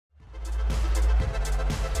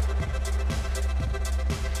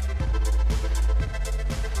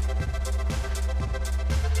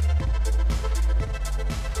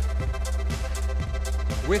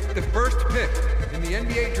With the first pick in the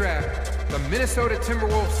NBA draft, the Minnesota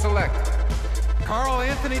Timberwolves select Karl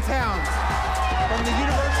Anthony Towns from the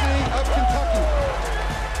University of Kentucky.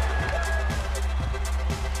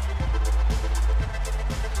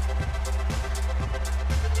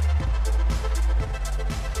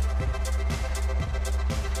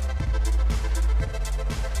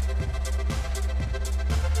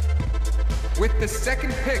 With the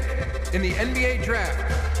second pick in the NBA draft,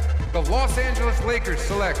 the Los Angeles Lakers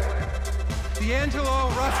select D'Angelo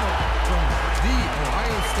Russell from The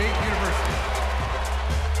Ohio State University.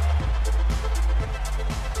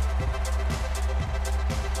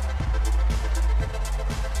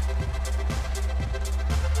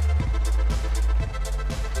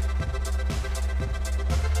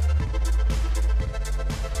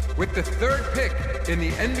 With the third pick in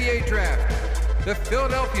the NBA draft, the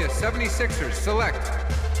Philadelphia 76ers select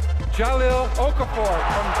Jahlil Okafor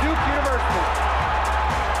from Duke University.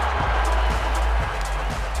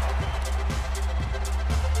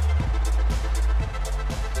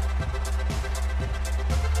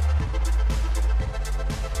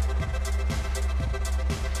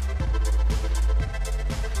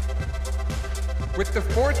 With the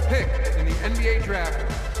fourth pick in the NBA draft,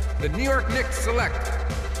 the New York Knicks select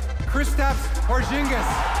Kristaps Porzingis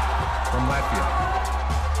from Latvia.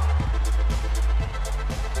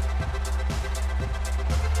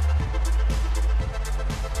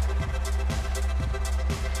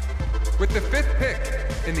 With the fifth pick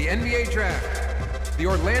in the NBA draft, the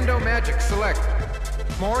Orlando Magic select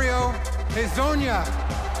Mario Hezonja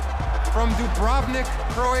from Dubrovnik,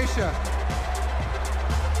 Croatia.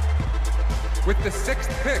 With the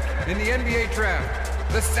sixth pick in the NBA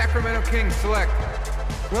draft, the Sacramento Kings select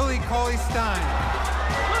Willie Cauley-Stein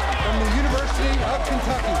from the University of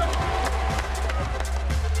Kentucky.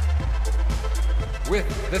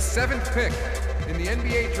 With the seventh pick in the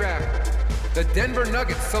NBA draft, the Denver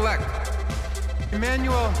Nuggets select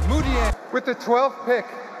Emmanuel Mudiay. With the 12th pick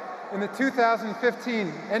in the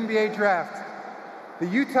 2015 NBA draft, the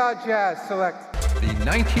Utah Jazz select the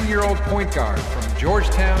 19-year-old point guard from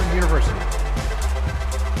Georgetown University.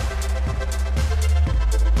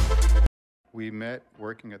 We met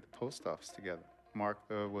working at the post office together. Mark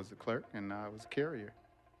was the clerk and I was a carrier.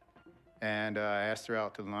 And I asked her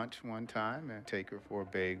out to lunch one time and take her for a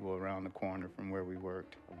bagel around the corner from where we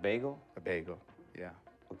worked. A bagel? A bagel, yeah.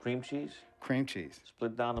 With cream cheese? Cream cheese.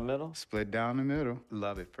 Split down the middle? Split down the middle.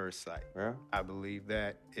 Love at first sight. Yeah? I believe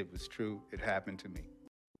that. It was true. It happened to me.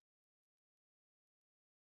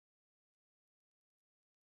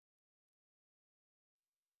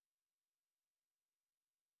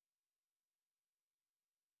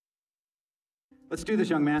 Let's do this,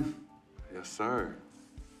 young man. Yes, sir.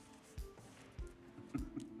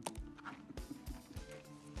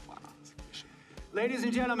 Wow, that's efficient. Ladies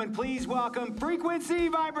and gentlemen, please welcome Frequency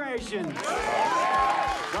Vibrations.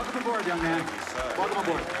 Welcome aboard, young man. Welcome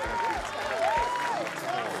aboard.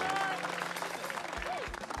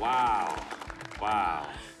 Wow. Wow.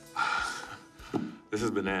 This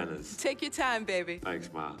is bananas. Take your time, baby. Thanks,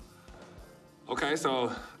 Ma. Okay,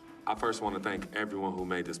 so I first want to thank everyone who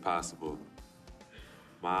made this possible.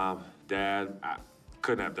 Mom, Dad, I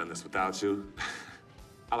couldn't have done this without you.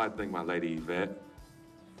 I'd like to thank my lady Yvette,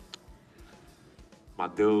 my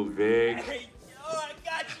dude Vig. Hey, yo, I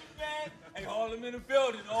got you, man. Hey, Harlem in the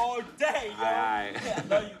building all day, yo. Aye. Yeah, I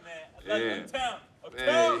love you, man. I love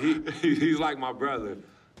you in town. He's like my brother.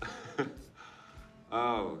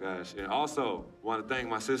 Oh, gosh. And also, want to thank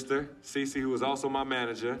my sister, Cece, who was also my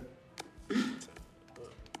manager.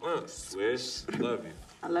 Swish, love you.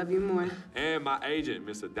 I love you more. And my agent,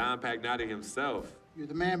 Mr. Don Pagnotti himself. You're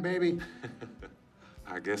the man, baby.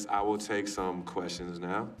 I guess I will take some questions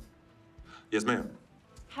now. Yes, ma'am.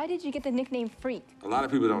 How did you get the nickname Freak? A lot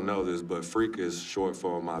of people don't know this, but Freak is short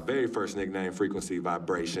for my very first nickname, Frequency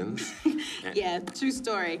Vibrations. Yeah, true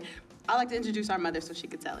story. I like to introduce our mother so she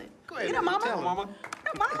could tell it. Go ahead. You know, Mama. Tell Mama.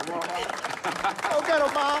 You know, Mama. Oh, get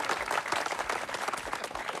her, Mom.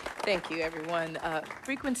 Thank you, everyone.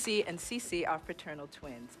 Frequency and Cece are fraternal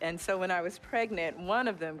twins. And so when I was pregnant, one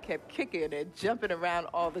of them kept kicking and jumping around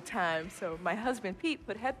all the time. So my husband, Pete,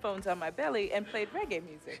 put headphones on my belly and played reggae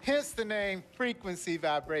music. Hence the name Frequency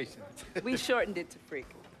Vibrations. We shortened it to Freak.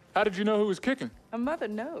 How did you know who was kicking? A mother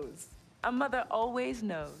knows. A mother always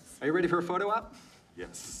knows. Are you ready for a photo op?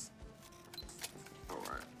 Yes. All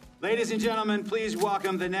right. Ladies and gentlemen, please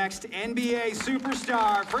welcome the next NBA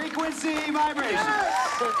superstar, Frequency Vibrations.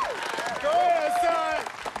 Go ahead, son.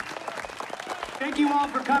 Thank you all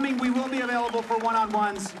for coming. We will be available for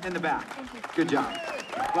one-on-ones in the back. Good job.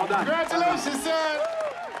 Well done. Congratulations, son.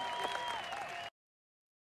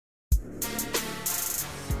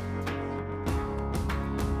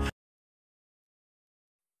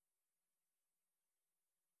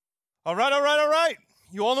 All right.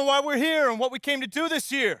 You all know why we're here and what we came to do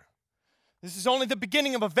this year. This is only the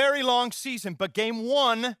beginning of a very long season, but Game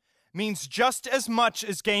 1 means just as much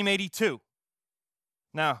as Game 82.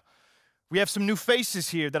 Now, we have some new faces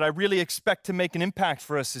here that I really expect to make an impact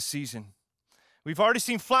for us this season. We've already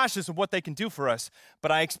seen flashes of what they can do for us,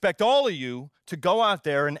 but I expect all of you to go out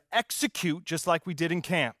there and execute just like we did in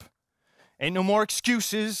camp. Ain't no more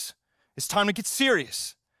excuses. It's time to get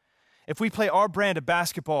serious. If we play our brand of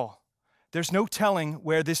basketball, there's no telling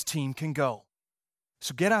where this team can go.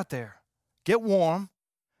 So get out there, get warm,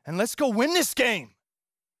 and let's go win this game.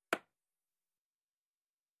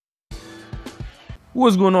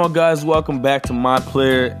 What's going on, guys? Welcome back to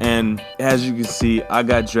Myplayer, and as you can see, I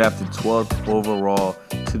got drafted 12th overall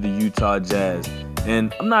to the Utah Jazz,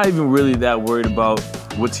 and I'm not even really that worried about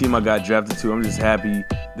what team I got drafted to. I'm just happy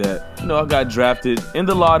that, I got drafted in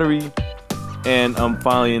the lottery, and I'm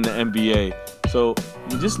finally in the NBA. So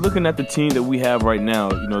just looking at the team that we have right now,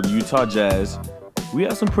 the Utah Jazz, we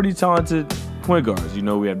have some pretty talented point guards.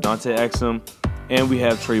 We have Dante Exum, and we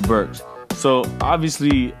have Trey Burks. So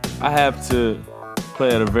obviously, I have to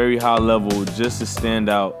play at a very high level just to stand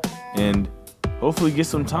out and hopefully get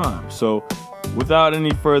some time. So without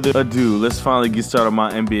any further ado, let's finally get started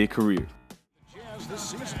my NBA career.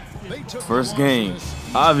 First game.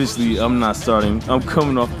 Obviously, I'm not starting. I'm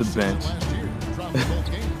coming off the bench.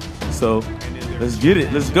 So let's get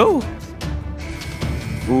it. Let's go.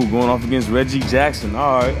 Ooh, going off against Reggie Jackson.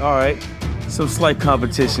 All right. Some slight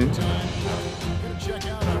competition.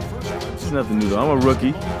 It's nothing new though. I'm a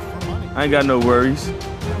rookie. I ain't got no worries.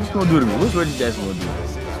 What's gonna do to me? What's Reggie Jackson gonna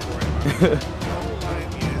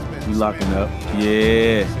do? You locking up?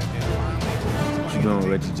 Yeah. What you doing,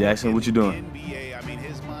 Reggie Jackson? What you doing?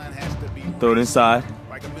 Throw it inside.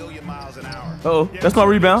 Uh-oh, that's my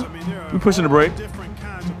rebound. We pushing the break.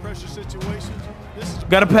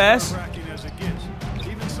 Got a pass.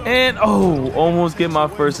 And almost get my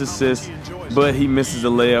first assist, but he misses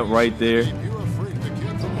the layup right there.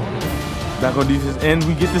 Back on defense, and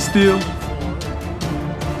we get the steal.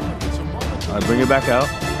 All right, bring it back out.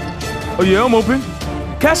 Oh yeah, I'm open.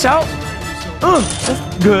 Cash out.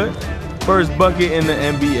 That's good. First bucket in the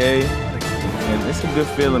NBA, and it's a good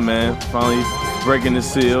feeling, man. Finally breaking the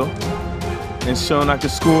seal and showing I can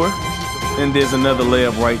score. And there's another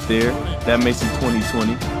layup right there. That makes it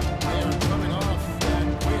 20-20.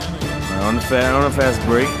 Right, on the fast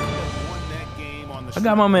break. I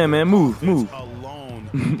got my man. Move.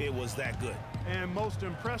 It was that good. And most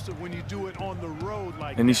impressive when you do it on the road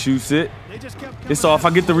like and he shoots it. It's off. I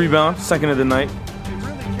get the rebound. Second of the night.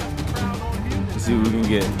 Let's see what we can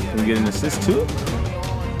get. Can we get an assist too?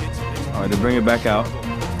 All right, they bring it back out.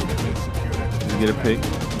 Let's get a pick.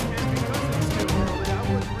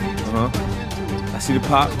 I see the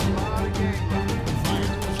pop.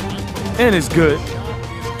 And it's good.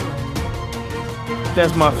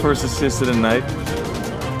 That's my first assist of the night.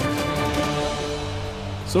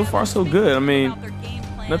 So far, so good. I mean,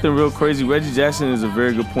 nothing real crazy. Reggie Jackson is a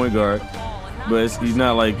very good point guard, but he's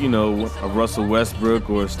not like, a Russell Westbrook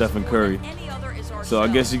or Stephen Curry. So I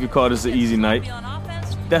guess you could call this an easy night.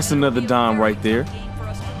 That's another dime right there.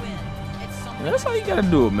 And that's how you got to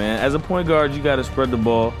do it, man. As a point guard, you got to spread the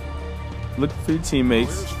ball, look for your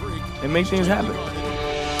teammates, and make things happen.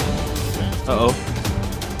 Uh-oh.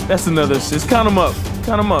 That's another assist. Count them up.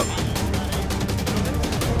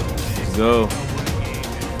 Let's go.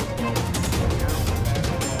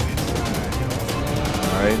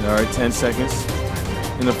 All right, 10 seconds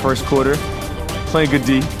in the first quarter. Playing good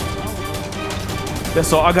D.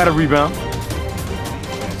 That's all. I got a rebound.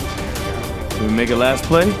 Can we make it last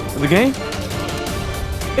play of the game?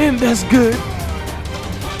 And that's good.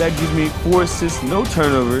 That gives me 4 assists, no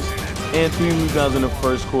turnovers, and 3 rebounds in the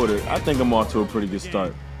first quarter. I think I'm off to a pretty good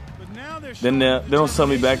start. Then they don't sub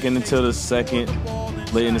me back in until the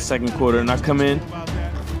late in the second quarter, and I come in.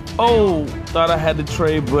 Oh, thought I had the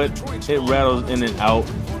trade, but it rattles in and out.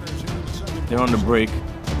 They're on the break.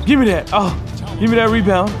 Give me that. Give me that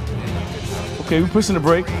rebound. Okay, we pushing the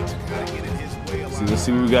break. Let's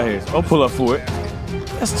see what we got here. Pull up for it.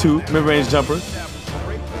 That's 2 mid-range jumper.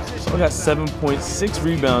 So I got 7.6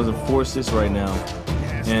 rebounds and 4 assists right now.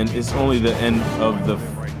 And it's only the end of the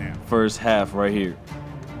first half right here.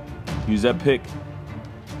 Use that pick.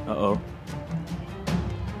 Uh-oh.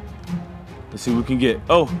 Let's see what we can get.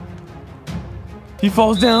 He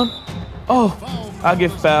falls down. I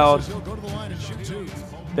get fouled.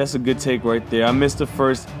 That's a good take right there. I missed the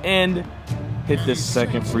first and hit the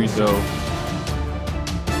second free throw.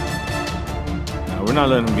 Nah, we're not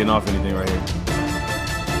letting him get off anything right here.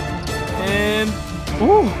 And,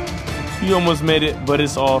 he almost made it, but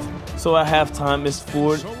it's off. So at halftime, it's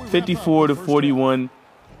 54-41.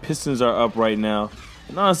 Pistons are up right now.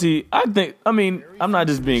 And honestly, I'm not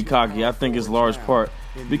just being cocky. I think it's large part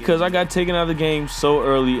because I got taken out of the game so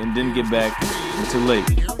early and didn't get back until late.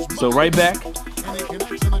 So right back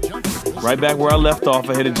where I left off.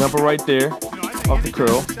 I hit a jumper right there off the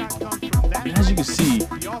curl. And as you can see,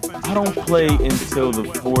 I don't play until the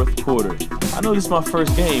fourth quarter. I know this is my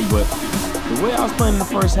first game, but the way I was playing in the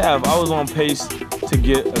first half, I was on pace to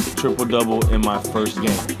get a triple-double in my first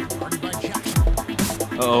game.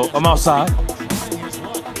 Uh-oh, I'm outside.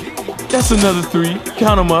 That's another 3.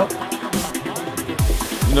 Count them up.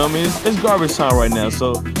 You know what I mean? It's garbage time right now,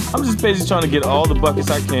 so I'm just basically trying to get all the buckets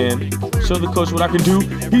I can, show the coach what I can do.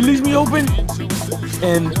 He leaves me open,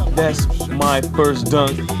 and that's my first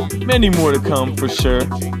dunk. Many more to come for sure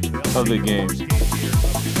of the game.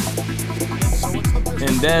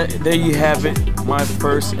 And there you have it. My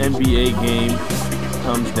first NBA game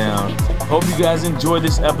comes down. Hope you guys enjoyed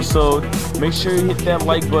this episode. Make sure you hit that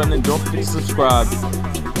like button and don't forget to subscribe.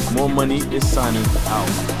 More Money is signing out.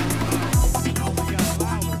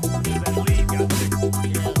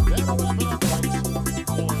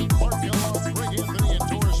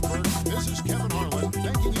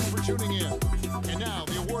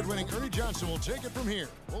 Will take it from here.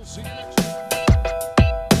 We'll see you next time.